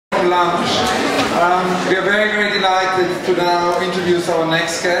from lunch. We are very, very delighted to now introduce our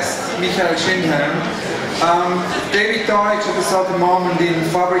next guest, Michael Schindhelm. David Deutsch at a certain moment in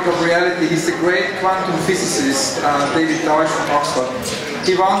Fabric of Reality, he's the great quantum physicist, David Deutsch from Oxford.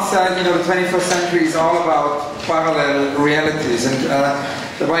 He once said, you know, the 21st century is all about parallel realities, and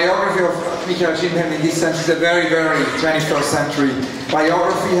the biography of Michael Schindhelm in this sense is a very, very 21st century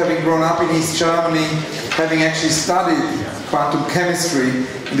biography, having grown up in East Germany, having actually studied quantum chemistry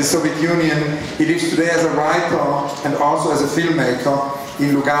in the Soviet Union. He lives today as a writer and also as a filmmaker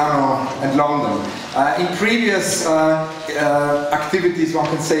in Lugano and London. In previous activities, one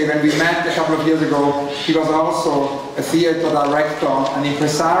can say, when we met a couple of years ago, he was also a theater director, an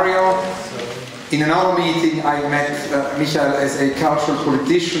impresario. In another meeting, I met Michael as a cultural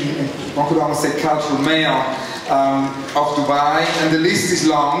politician, and one could almost say cultural mayor of Dubai, and the list is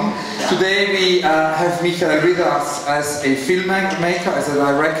long. Today we have Michael with us as a filmmaker, as a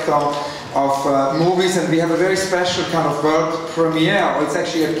director of movies, and we have a very special kind of world premiere, or it's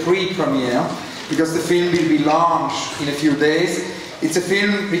actually a pre-premiere, because the film will be launched in a few days. It's a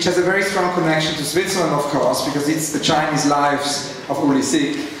film which has a very strong connection to Switzerland, of course, because it's the Chinese lives of Uli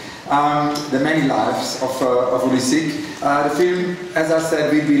Sigg, the many lives of Uli Sigg. The film, as I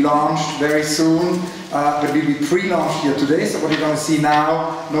said, will be launched very soon, but will be pre-launched here today, so what you're going to see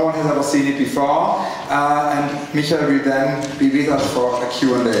now, no one has ever seen it before, and Michael will then be with us for a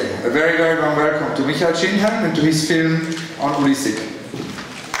Q&A. A very, very warm welcome to Michael Schindhelm and to his film on Uli Sigg.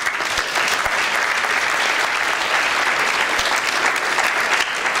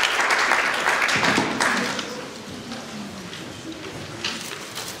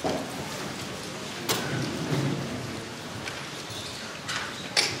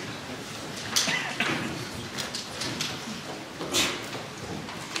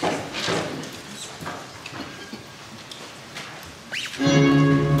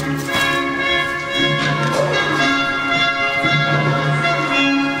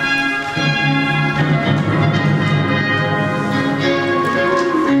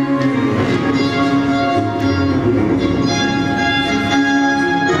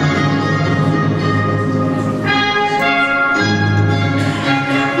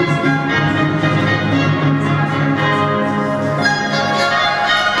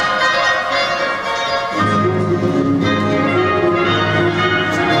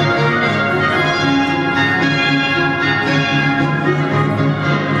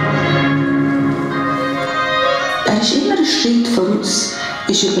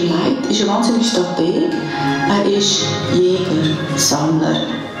 Ist überlegt, ist eine wahnsinnige Strategie. Er ist Jäger, Sammler,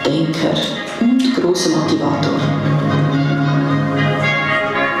 Denker und grosser Motivator.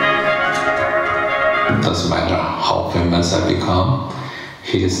 Doesn't matter how famous I become,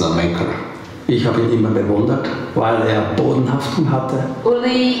 he is the maker. Ich habe ihn immer bewundert, weil er Bodenhaftung hatte.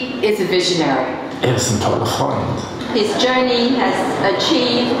 Uli is a visionary. Er ist ein toller Freund. His journey has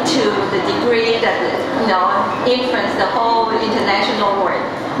achieved to the degree that, you know, influenced the whole international world.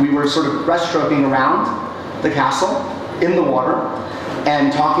 We were sort of breaststroking around the castle in the water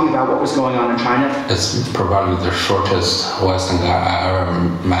and talking about what was going on in China. It's probably the shortest Western guy I ever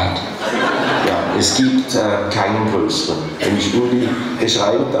met. Ja, es gibt keinen größeren. Wenn ich Uli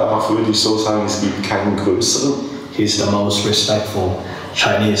beschreiben darf, würde ich so sagen, es gibt keinen größeren. He's the most respectful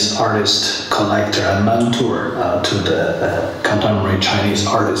Chinese artist, collector and mentor to the contemporary Chinese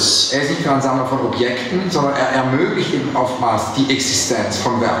artists. Er ist nicht nur ein Sammler von Objekten, sondern er ermöglicht eben oftmals die Existenz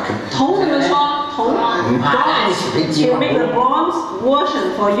von Werken. You make the bronze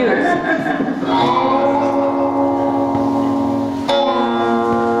version for you.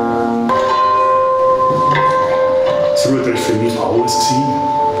 Das Ruder war für mich alles,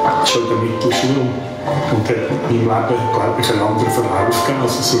 schon in der Mittelschule. Und hat meinem Leben, glaube ich, einen anderen Verlauf gegeben,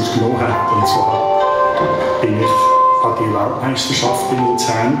 als es sonst genommen hat. Und zwar bin ich an die Weltmeisterschaft in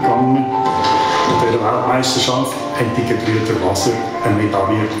Luzern gegangen. Und in der Weltmeisterschaft haben die Gebrüder Wasser eine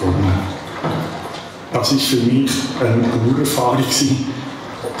Medaille gewonnen. Das war für mich eine Urerfahrung,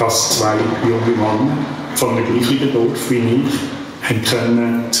 dass zwei junge Männer von dem gleichen Dorf wie ich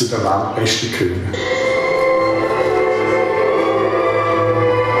können zu den Weltbesten gehören.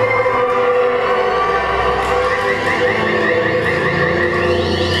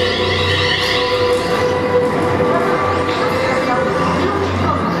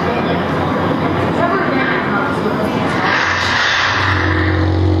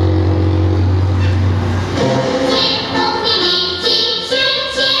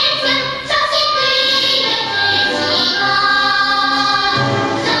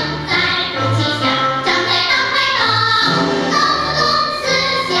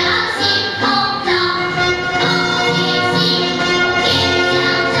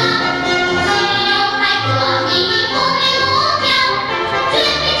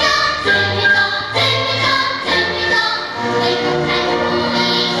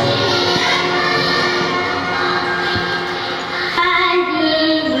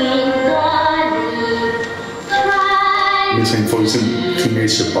 wir sind von unserem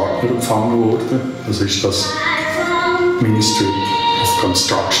chinesischen Partner empfangen worden. Das ist das Ministry of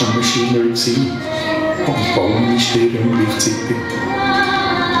Construction Machinery gewesen. Und Bauministerium gleichzeitig.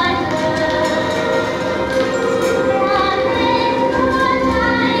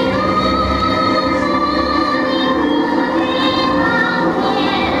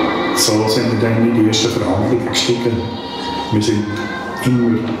 So sind wir dann in die ersten Verhandlungen gestiegen. Wir sind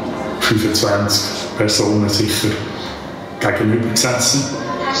immer 25 Personen sicher gegenüber gesessen.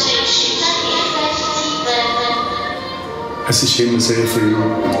 Es ist immer sehr viel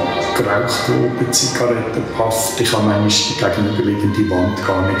geraucht worden, Zigarettenpaft. Ich konnte manchmal die gegenüberliegende Wand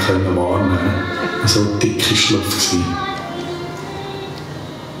gar nicht wahrnehmen. So dicke Schluft war.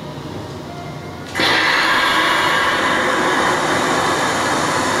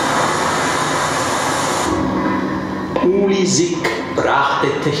 Uli Sigg brachte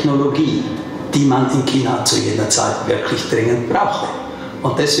Technologie, die man in China zu jener Zeit wirklich dringend brauchte.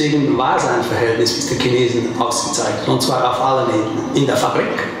 Und deswegen war sein Verhältnis mit den Chinesen ausgezeichnet, und zwar auf allen Ebenen. In der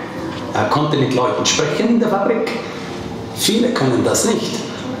Fabrik. Er konnte mit Leuten sprechen in der Fabrik. Viele können das nicht.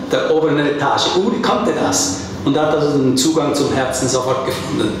 Der oberen Etage. Uli konnte das. Und hat also den Zugang zum Herzen sofort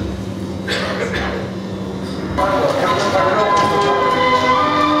gefunden.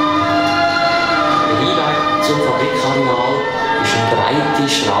 Zum Fabrikareal war eine breite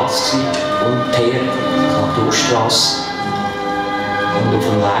Straße umgekehrt, eine Durchstrasse. Und auf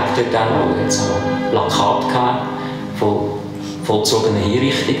dem Weg dort auch hat es ein Plakat gehabt von vollzogenen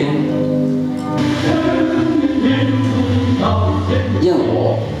Hinrichtungen. 因为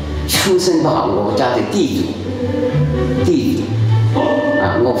我出身不好，我家的地主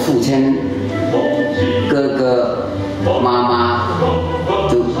我父亲、哥哥、妈妈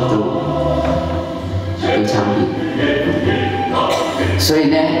都枪毙，所以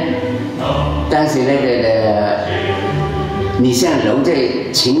呢，当时那个你像楼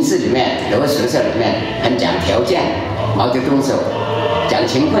在情志里面，楼学校里面很讲条件，毛泽东说讲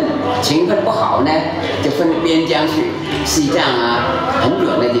情分，情分不好呢，就分边疆去，西藏啊，很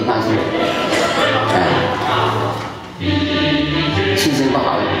远的地方去，气质不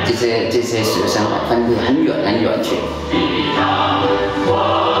好，这些学生分得很远很远去。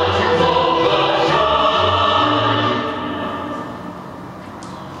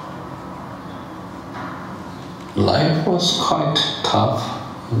Life was quite tough,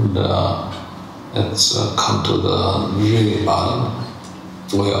 and it's come to the really bad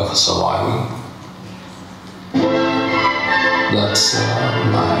way of surviving. That's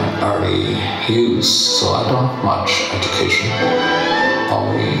my early youth, so I don't have much education.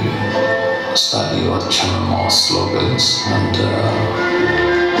 Only study what Chairman Mao's slogans and.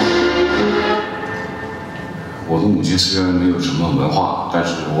 我的母亲虽然没有什么文化，但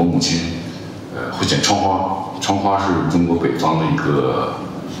是我母亲会剪窗花。窗花是中国北方的一个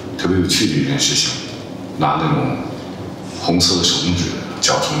特别有趣的一件事情，拿那种红色的手工纸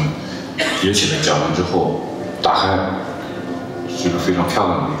绞成叠起来，绞完之后打开，是一个非常漂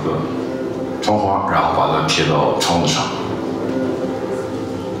亮的一个窗花，然后把它贴到窗子上。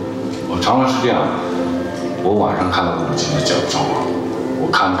我常常是这样，我晚上看到我母亲绞的窗花，我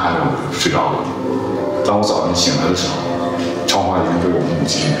看着看着我就睡着了。当我早上醒来的时候，窗花已经被我母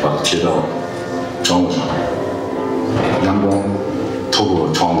亲把它贴到窗子上。 阳光透过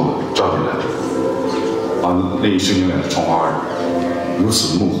窗子照进来，那一瞬间的窗花如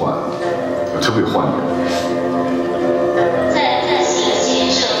此梦幻，特别幻灭。在新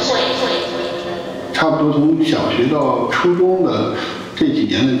社会，差不多从小学到初中的这几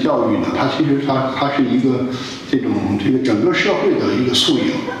年的教育呢，它其实它是一个这个整个社会的一个缩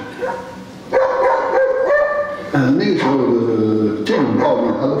影。那个时候的这种暴力，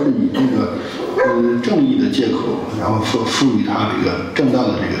它都是以这个正义的借口，然后赋予他这个正当的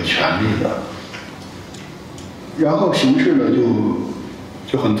这个权利的，然后形势呢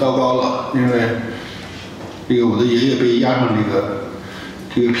就很糟糕了，因为这个我的爷爷被押上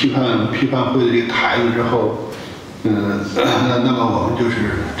这个批判会的这个台子之后，那么我们就是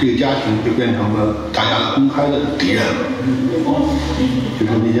这个家庭就变成了大家的公开的敌人了，就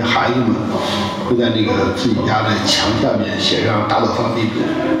是那些孩子们会在那个自己家的墙下面写上打倒放地主。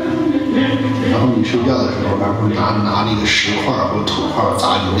 然后你睡觉的时候，还会拿那个石块或土块砸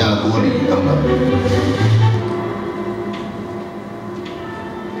你们家的玻璃等等。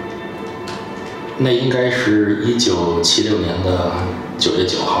那应该是1976年的9月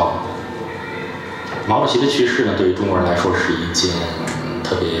9号。毛主席的去世呢，对于中国人来说是一件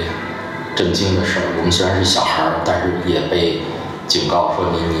特别震惊的事儿。我们虽然是小孩儿，但是也被警告说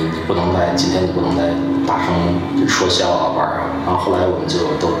你不能在今天你不能再大声说笑啊玩啊。然后后来我们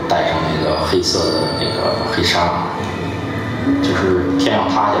就都戴上那个黑色的那个黑纱，就是天要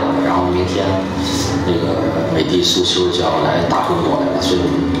塌下来了，然后明天那个美的苏修就要来打中国来了，所以我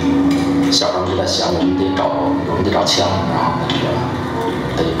们小时候就在想，我们得找枪，然后那个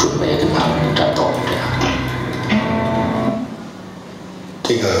得准备跟他们战斗这样。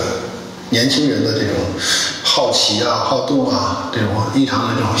这个年轻人的这种好奇啊、好动啊，这种异常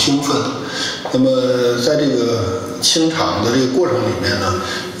的这种兴奋。那么在这个清场的这个过程里面呢，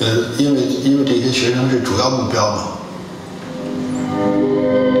因为这些学生是主要目标嘛。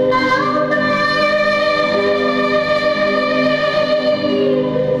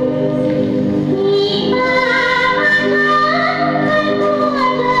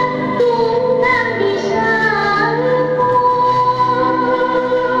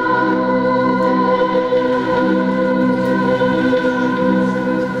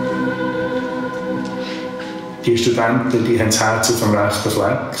Die Studenten die haben das Herz auf dem rechten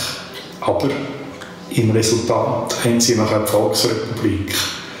Fleck, aber im Resultat haben sie nach der Volksrepublik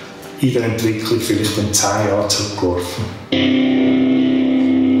in der Entwicklung vielleicht in 10 Jahren zurückgeworfen.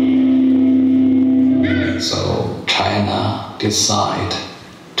 So China decide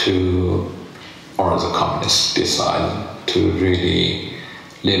to, or the communists decide to really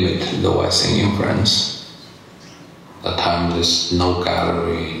limit the Western influence. At the time there's no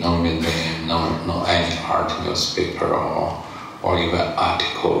gallery, no museum, no any art newspaper or even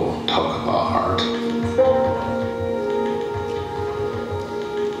article talk about art.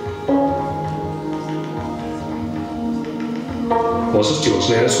 我是90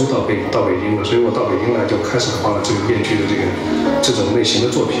年初到北京的，所以我到北京来就开始画了这个面具的这种类型的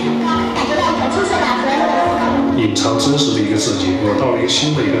作品。隐藏真实的一个自己，我到了一个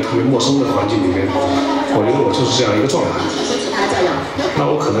新的一个特别陌生的环境里面，我觉得我就是这样一个状态。那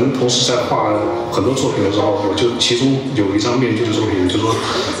我可能同时在画很多作品的时候，我就其中有一张面具的作品，就是说，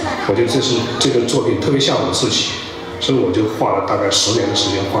我觉得这个作品特别像我自己，所以我就画了大概10年的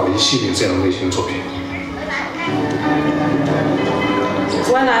时间，画了一系列这样类型的作品。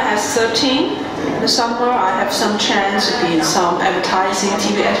When I have 13, in the summer I have some chance to be in some advertising,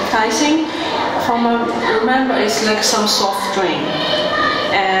 TV advertising. From I remember it's like some soft drink.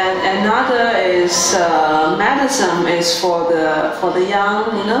 And another is medicine is for the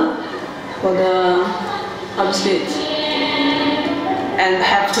young, you know, for the obviously, and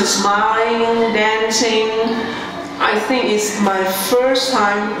have to smiling, dancing. I think it's my first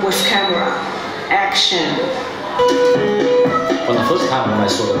time with camera, action. When the first time when I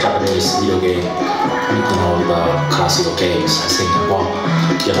saw the Japanese video game, you know, the classical games, I think, well,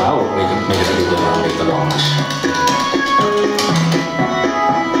 if I would make a video game, I'll make the launch.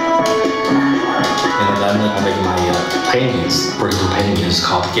 And then I make my paintings, breakthrough paintings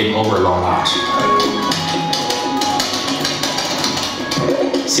called Game Over Long March.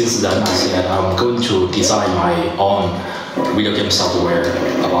 Since then, I said I'm going to design my own video game software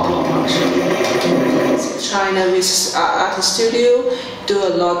about Long March. China with art studio do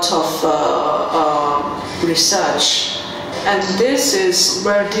a lot of research, and this is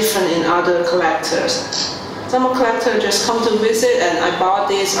very different in other collectors. Some collectors just come to visit and I bought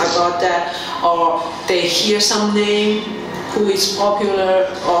this, I bought that, or they hear some name who is popular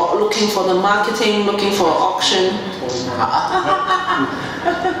or looking for the marketing, looking for auction.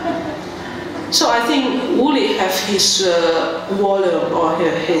 So I think Uli have his volume or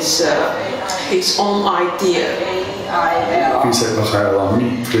his own idea. Uns hat noch eine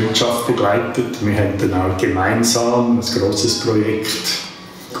lange Freundschaft begleitet. Wir haben dann auch gemeinsam ein grosses Projekt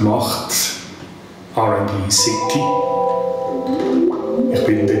gemacht, R&D City. Ich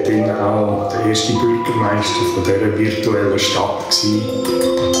bin dort drin auch der erste Bürgermeister von dieser virtuellen Stadt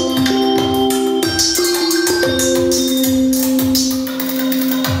gewesen.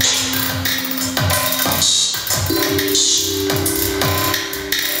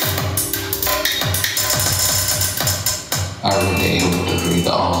 Every day I would read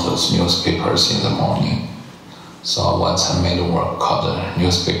all those newspapers in the morning. So once I made a work called a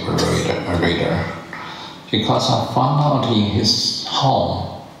newspaper reader. Because I found out in his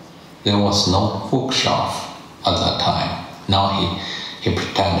home there was no bookshelf at that time. Now he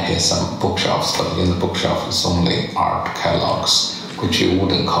pretended he has some bookshelves, but in the bookshelf is only art catalogs, which you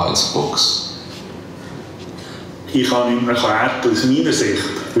wouldn't call it books. Ich habe ihm erklärt, aus meiner Sicht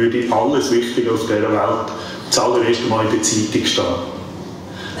würde alles Wichtige auf dieser Welt zuallererst mal in der Zeitung stehen.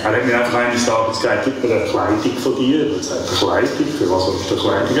 Er hat mir einfach eines Tages gesagt, gib mir eine Kleidung von dir. Er sagt, eine Kleidung? Für was willst du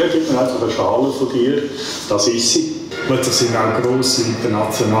eine Kleidung? Ja, gib mir einfach eine Schale von dir. Das ist sie. Plötzlich sind auch grosse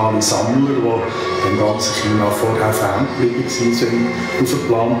internationale Sammler, die dem ganzen China vorher ferngeblieben sind, auf den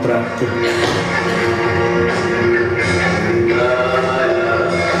Plan treten.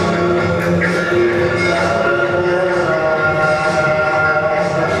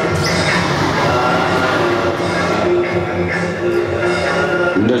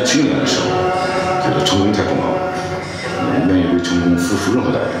 出任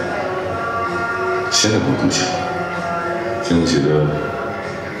何代言。现在不这么想，现在觉得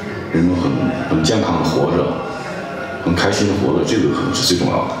人们很健康的活着，很开心的活着，这个可能是最重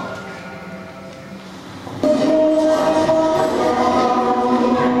要的。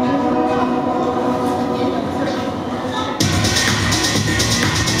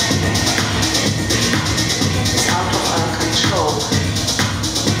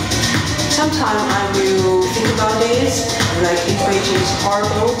Sometimes I will think about this, like in Beijing is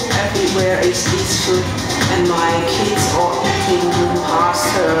horrible, everywhere is this food, and my kids are eating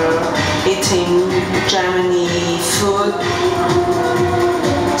pasta, eating Germany food.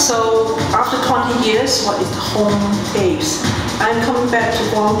 So after 20 years, what is the home taste? I'm coming back to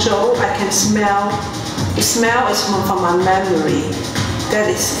Guangzhou, I can smell, the smell is from my memory. That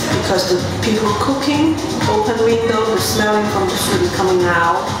is because the people cooking, open window, the smelling from the food is coming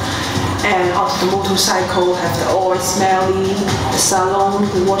out. And also the motorcycle have the oil smelling, the salon,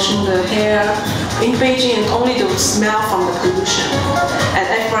 the washing the hair. In Beijing, only the smell from the pollution. And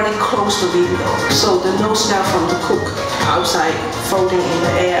everybody close the window, so there's no smell from the cook outside floating in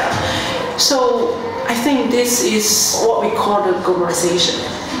the air. So I think this is what we call the globalization.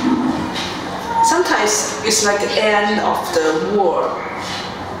 Sometimes it's like the end of the war.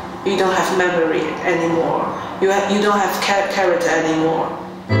 You don't have memory anymore. You don't have character anymore.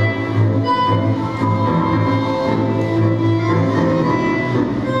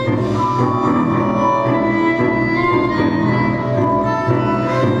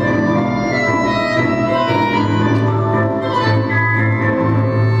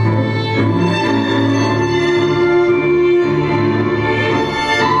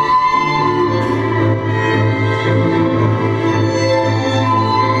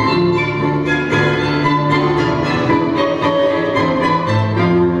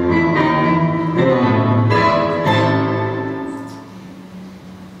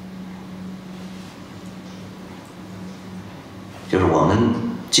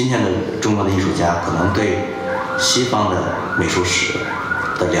今天的中国的艺术家可能对西方的美术史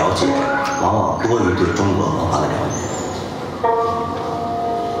的了解，往往多于对中国文化的了解。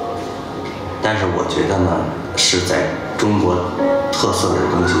但是我觉得呢，是在中国特色的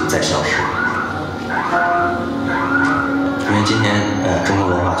东西在消失，因为今天中国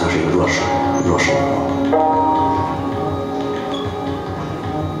文化就是一个弱势文化。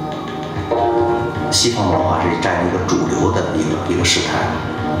西方文化是占一个主流的一个事态。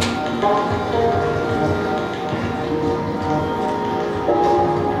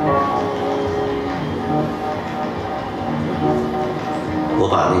我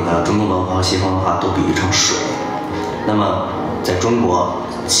把那个中国文化和西方文化都比喻成水。那么在中国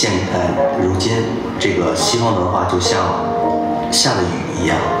如今这个西方文化就像下了雨一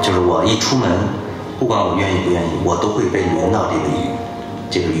样，就是我一出门，不管我愿意不愿意，我都会被淋到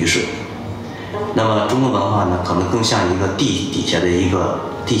这个雨水。那么中国文化呢，可能更像一个地底下的一个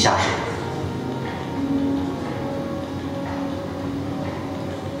地下水。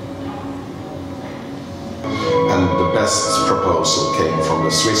And the best proposal came from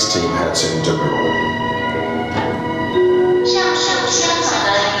the Swiss team heads in Dubai. 上述宣讲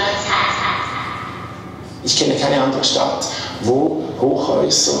的原材。Ich kenne keine andere Stadt, wo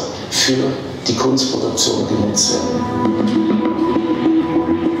Hochhäuser für die Kunstproduktion genutzt werden.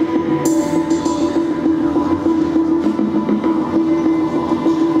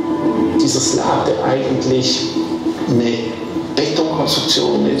 Dieser Slab, der eigentlich eine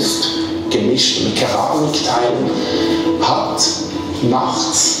Betonkonstruktion ist, gemischt mit Keramikteilen, hat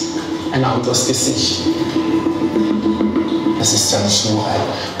nachts ein anderes Gesicht. Es ist ja nicht nur ein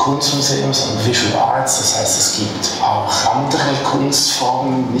Kunstmuseum, sondern Visual Arts, das heißt, es gibt auch andere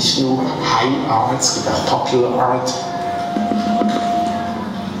Kunstformen, nicht nur High Arts, es gibt auch Popular Art.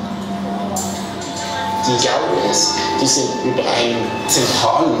 Die Galleries, die sind über einen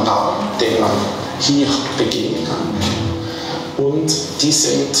zentralen Raum, den man hier begehen kann. Und die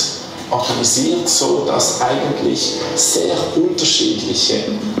sind organisiert so, dass eigentlich sehr unterschiedliche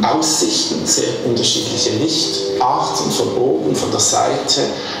Aussichten, sehr unterschiedliche Lichtarten von oben, von der Seite,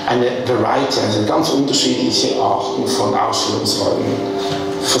 eine Variety, also ganz unterschiedliche Arten von Ausstellungsräumen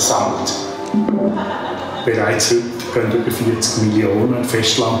versammelt. Bereits heute gehen über 40 Millionen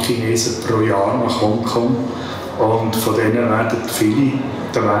Festlandchinesen pro Jahr nach Hongkong und von denen werden viele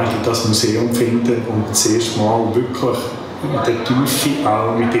den Weg in das Museum finden und das erste Mal wirklich in der Tiefe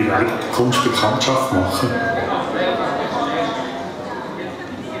auch mit ihrer Kunst Bekanntschaft machen.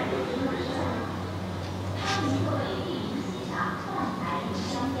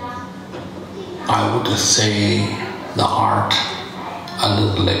 I would say the art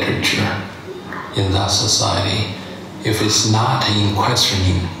and the literature in that society if it's not in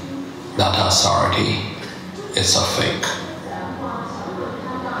questioning that authority, it's a fake.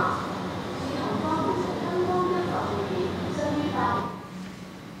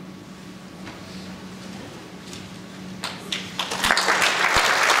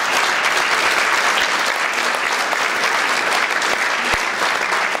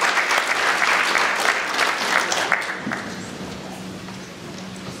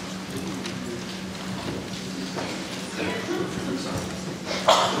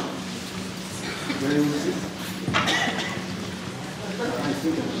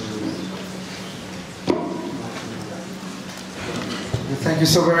 Thank you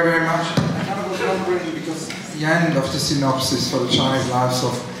so very, very much. I kind of was wondering, because the end of the synopsis for the Chinese lives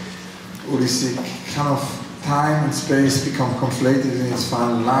of Uli Sigg, kind of time and space become conflated in its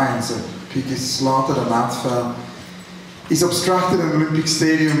final lines. A pig is slaughtered, an art is obstructed, an Olympic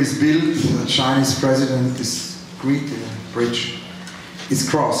stadium is built, a Chinese president is greeted, a bridge is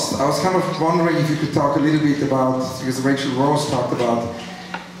crossed. I was kind of wondering if you could talk a little bit about, because Rachel Rose talked about,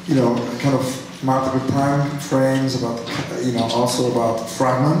 you know, kind of multiple time frames, about, you know, also about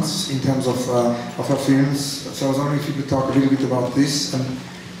fragments in terms of her films. So I was wondering if you could talk a little bit about this, and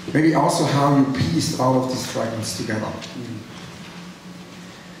maybe also how you pieced all of these fragments together.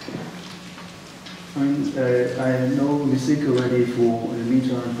 I know Uli Sigg already for, in the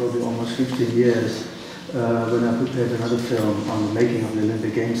meantime, probably almost 15 years, when I prepared another film on the making of the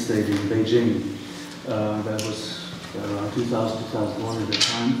Olympic Games Stadium in Beijing. That was around 2000, 2001 at the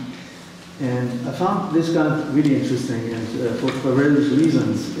time. And I found this guy really interesting, and for various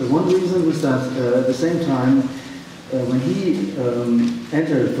reasons. One reason was that at the same time, when he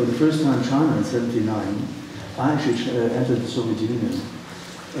entered for the first time China in '79, I actually entered the Soviet Union,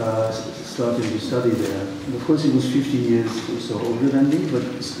 starting to study there. And of course, he was 15 years or so older than me,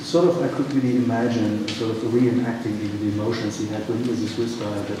 but sort of I could really imagine sort of reenacting the emotions he had when he was a Swiss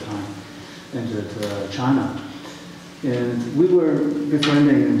guy at that time, entered China. And we were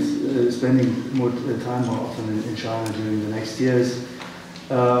befriending and spending more time more often in China during the next years.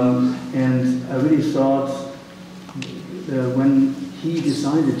 And I really thought when he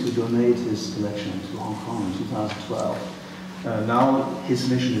decided to donate his collection to Hong Kong in 2012, now his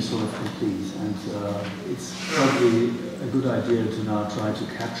mission is sort of complete, and it's probably a good idea to now try to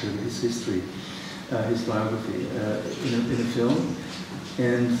capture his history, his biography in a film.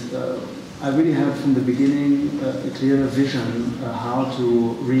 And I really had from the beginning a clear vision how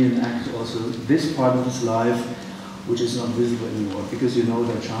to reenact also this part of his life, which is not visible anymore, because you know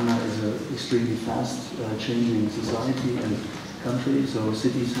that China is an extremely fast changing society and country, so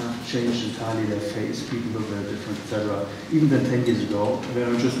cities have changed entirely their face, people look very different, etc. Even than 10 years ago, when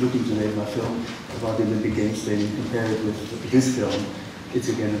I'm just looking today at my film about the Olympic Games Stadium, compare it with this film, it's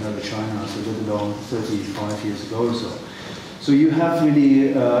again another China, so let alone 35 years ago or so. So you have really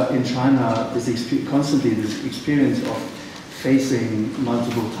in China this constantly this experience of facing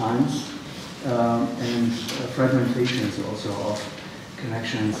multiple times and fragmentations also of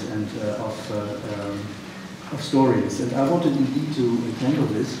connections and of stories. And I wanted indeed to entangle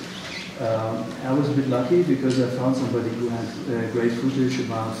this. I was a bit lucky because I found somebody who had great footage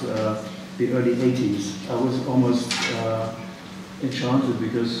about the early 80s. I was almost enchanted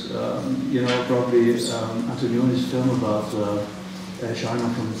because, you know, probably Antonioni's film about China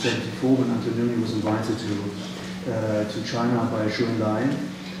from '74, when Antonioni was invited to China by Schindhelm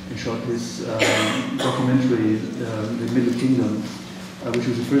and shot his documentary, The Middle Kingdom, which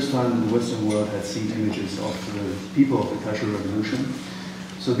was the first time in the Western world had seen images of the people of the Cultural Revolution.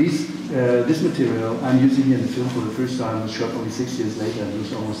 So this material I'm using here in the film for the first time was shot only 6 years later, and it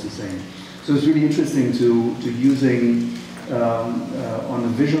was almost the same. So it's really interesting to using on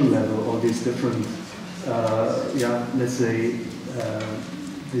a visual level all these different, let's say,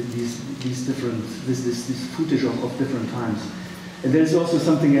 this footage of different times. And there's also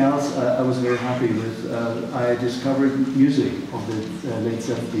something else I was very happy with. I discovered music of the late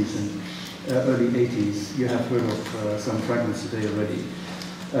 70s and early 80s. You have heard of some fragments today already.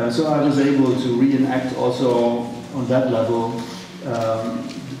 So I was able to reenact also on that level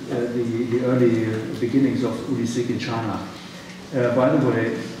the early beginnings of Uli Sigg in China. By the way,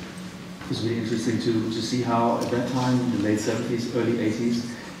 it was really interesting to see how at that time, in the late 70s, early 80s,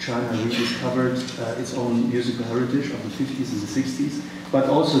 China rediscovered its own musical heritage of the 50s and the 60s, but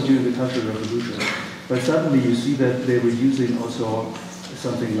also during the Cultural Revolution. But suddenly you see that they were using also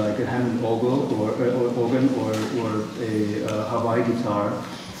something like a Hammond organ or a Hawaii guitar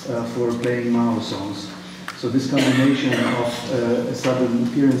for playing Mao songs. So this combination of a sudden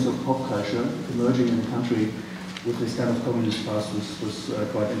appearance of pop culture emerging in the country with this kind of communist past was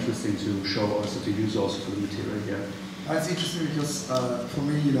quite interesting to show also, to use also for the material here. It's interesting because for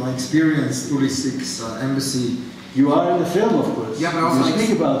me, you know, I experienced Uli Sigg's embassy. You are in the film, of course. Yeah, but also you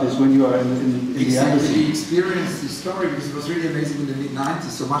speak about this when you are in the embassy. We experienced this story because it was really amazing in the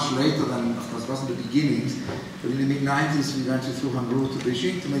mid-90s, so much later than, of course, it wasn't the beginnings. But in the mid-90s, we went to Wuhan route to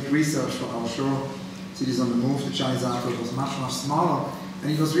Beijing to make research for our show, Cities on the Move. The Chinese art was much, much smaller.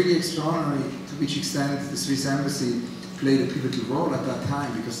 And it was really extraordinary to which extent the Swiss embassy played a pivotal role at that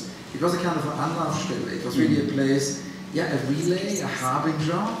time, because it was a kind of an Anlaufstelle. It was really a place, yeah, a relay, a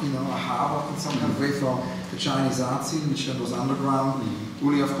harbinger, you know, a harbor in some kind of way for the Chinese art scene, which then was underground.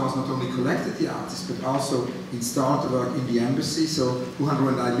 Uli, of course, not only collected the artists, but also installed the work in the embassy. So Wuhan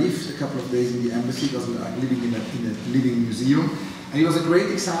and I lived a couple of days in the embassy. It was like living in a living museum. And it was a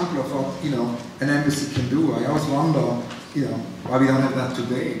great example of what, you know, an embassy can do. I always wonder, you know, why we don't have that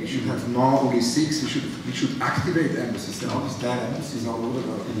today. We should have more Uli Siggs. We should activate embassies. There are all these dead embassies all over the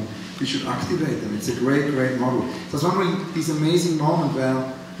world. You know, we should activate them. It's a great, great model. So I was wondering, this amazing moment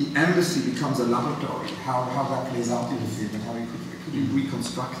where the embassy becomes a laboratory, how that plays out in the film, and how could you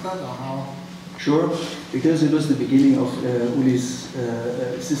reconstruct that, or how? Sure, because it was the beginning of Uli's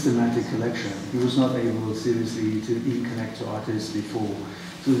systematic collection. He was not able seriously to even connect to artists before.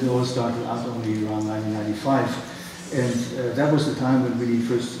 So it all started out only around 1995. And that was the time when really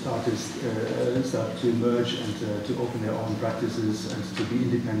first artists started to emerge and to open their own practices and to be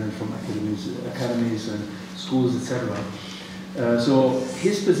independent from academies and schools, etc. So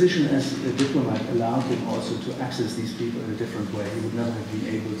his position as a diplomat allowed him also to access these people in a different way. He would never have been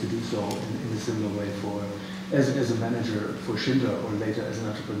able to do so in a similar way as a manager for Schindler or later as an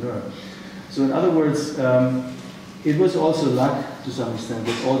entrepreneur. So in other words, it was also luck to some extent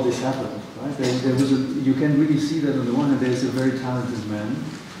that all this happened. Right? There was you can really see that on the one hand there's a very talented man,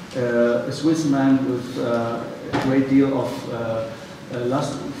 a Swiss man with a great deal of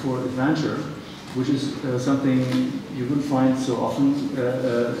lust for adventure, which is something you wouldn't find so often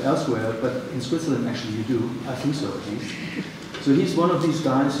elsewhere, but in Switzerland actually you do, I think so at least. So he's one of these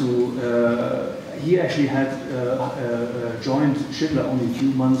guys who, he actually had joined Schindler only a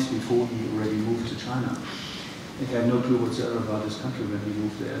few months before he already moved to China. He had no clue whatsoever about this country when he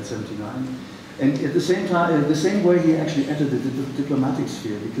moved there in '79. And at the same time, the same way he actually entered the diplomatic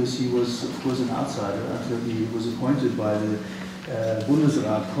sphere, because he was, of course, an outsider until he was appointed by the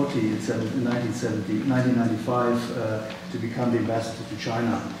Bundesrat Kotti in 1995 to become the ambassador to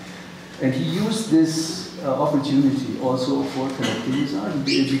China. And he used this opportunity also for collecting his art.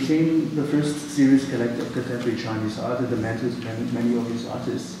 It became the first serious collector of contemporary Chinese art and the mentor to many of his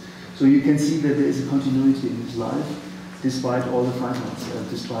artists. So you can see that there is a continuity in his life, despite all the fragments,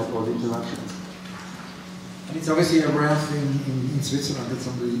 despite all the interruptions. And it's obviously a rare thing in Switzerland that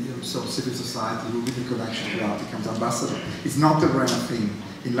somebody, sort of civil society who with a collection of art becomes ambassador. It's not a rare thing.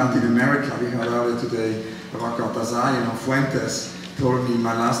 In Latin America, we heard earlier today, Baltazar, Fuentes told me in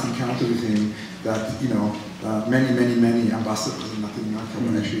my last encounter with him that, many ambassadors in Latin America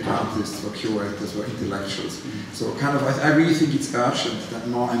were actually artists, were curators, were intellectuals. So kind of, I really think it's urgent that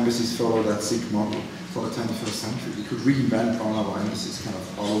more embassies follow that Sigg model for the 21st century. We could reinvent all our embassies kind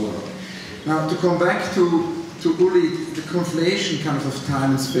of all over. Now, to come back to Uli, the conflation kind of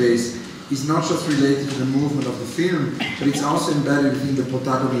time and space is not just related to the movement of the film, but it's also embedded within the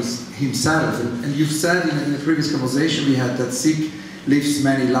protagonist himself. And you've said in a previous conversation we had that Sigg lives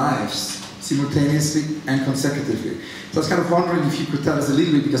many lives, simultaneously and consecutively. So I was kind of wondering if you could tell us a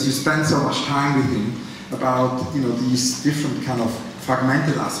little bit, because you spent so much time with him, about these different kind of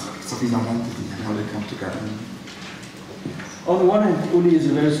fragmented aspects of his identity and how they come together. On the one hand, Uli is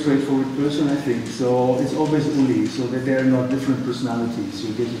a very straightforward person, I think. So it's always Uli, so that there are not different personalities.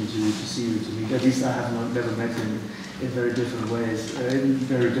 You get him to see him, to meet. At least I have never met him in very different ways, in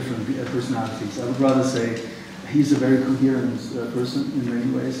very different personalities. I would rather say he's a very coherent person in many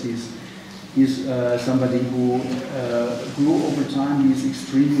ways. He's somebody who grew over time. He's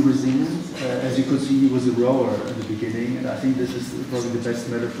extremely resilient. As you could see, he was a rower in the beginning, and I think this is probably the best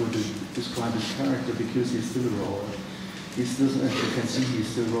metaphor to describe his character, because he's still a rower. He's still, as you can see, he's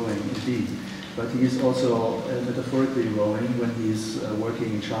still rowing indeed. But he is also metaphorically rowing when he's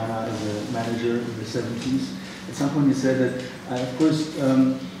working in China as a manager in the 70s. At some point he said that I, of course,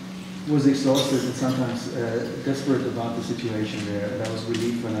 was exhausted and sometimes desperate about the situation there. And I was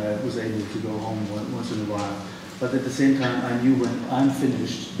relieved when I was able to go home once in a while. But at the same time, I knew when I'm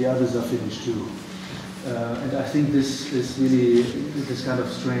finished, the others are finished too. And I think this is really this kind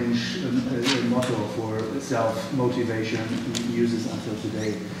of strange motto for self-motivation he uses until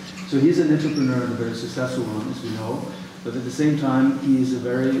today. So he's an entrepreneur and a very successful one, as we know, but at the same time he is a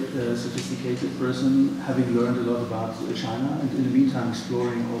very sophisticated person, having learned a lot about China, and in the meantime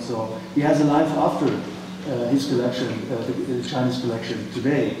exploring also. He has a life after his collection, the Chinese collection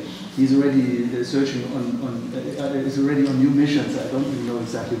today. He's already searching is already on new missions. I don't even know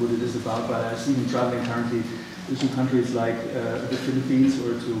exactly what it is about, but I see him traveling currently to countries like the Philippines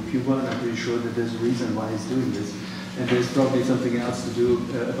or to Cuba, and I'm pretty sure that there's a reason why he's doing this. And there's probably something else to do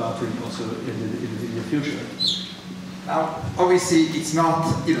about him also in the near future. Now, obviously, it's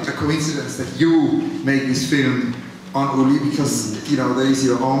not a coincidence that you make this film on Uli, because there is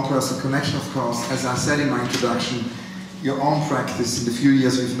your own personal connection, of course. As I said in my introduction, your own practice in the few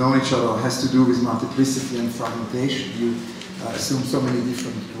years we've known each other has to do with multiplicity and fragmentation. You assume so many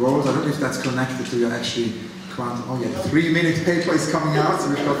different roles. I don't know if that's connected to your actually quantum. Oh yeah, the 3-minute paper is coming out, so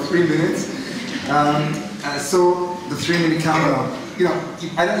we've got 3 minutes. So the 3-minute countdown.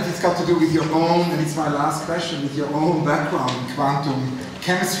 I don't know if it's got to do with your own, and it's my last question, with your own background in quantum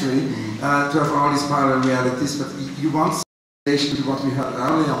chemistry, to have all these parallel realities. But you once, in relation to what we heard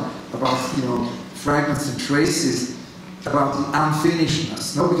earlier about fragments and traces, about the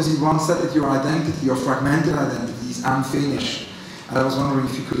unfinishedness. No, because you once said that your identity, your fragmented identity, is unfinished. And I was wondering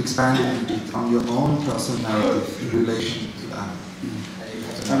if you could expand a little bit on your own personal narrative in relation to that.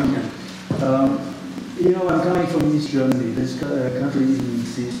 I'm coming from East Germany. This country even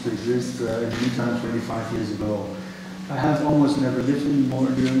ceased to exist in the meantime 25 years ago. I have almost never lived anymore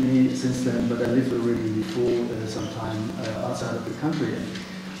in Germany since then, but I lived already before some time outside of the country.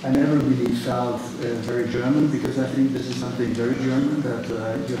 I never really felt very German, because I think this is something very German, that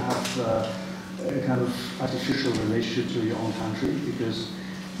you have a kind of artificial relationship to your own country, because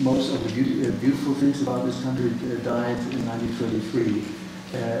most of the beautiful things about this country died in 1933,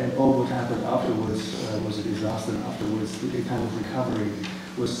 and all what happened afterwards was a disaster, and afterwards the kind of recovery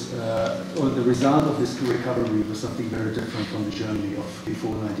was, or the result of this recovery was something very different from the Germany of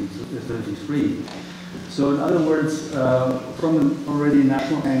before 1933. So in other words, from an already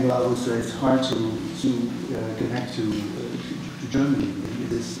national angle, I would say it's hard to connect to Germany in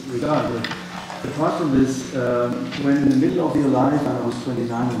this regard. But apart from this, when in the middle of your life, and I was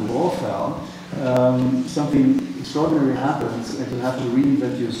 29 when the wall fell, something extraordinary happens, and you have to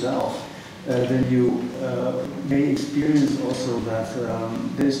reinvent yourself. Then you may experience also that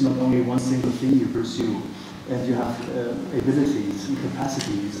there's not only one single thing you pursue, and you have abilities and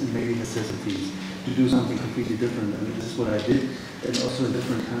capacities and maybe necessities to do something completely different. And this is what I did, and also in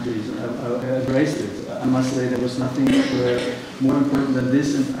different countries. I embraced it. I must say there was nothing more important than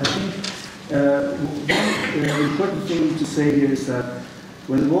this. And I think one important thing to say here is that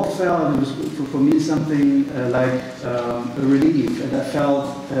when the wall fell, it was for me something like a relief, and I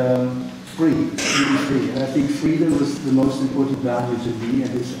felt free, really free. And I think freedom was the most important value to me,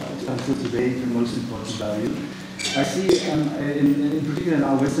 and is until today the most important value. I see, in particular in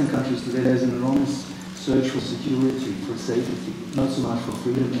our Western countries today, there's an enormous search for security, for safety, not so much for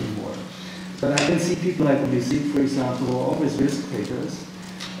freedom anymore. But I can see people like Uli Sigg, for example, who are always risk takers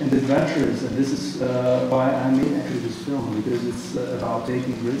and adventurers, and this is why I made actually this film, because it's about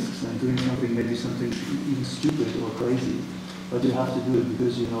taking risks and doing something, maybe something even stupid or crazy. But you have to do it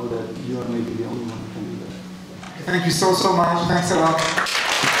because you know that you are maybe the only one who can do that. Thank you so much. Thanks a lot.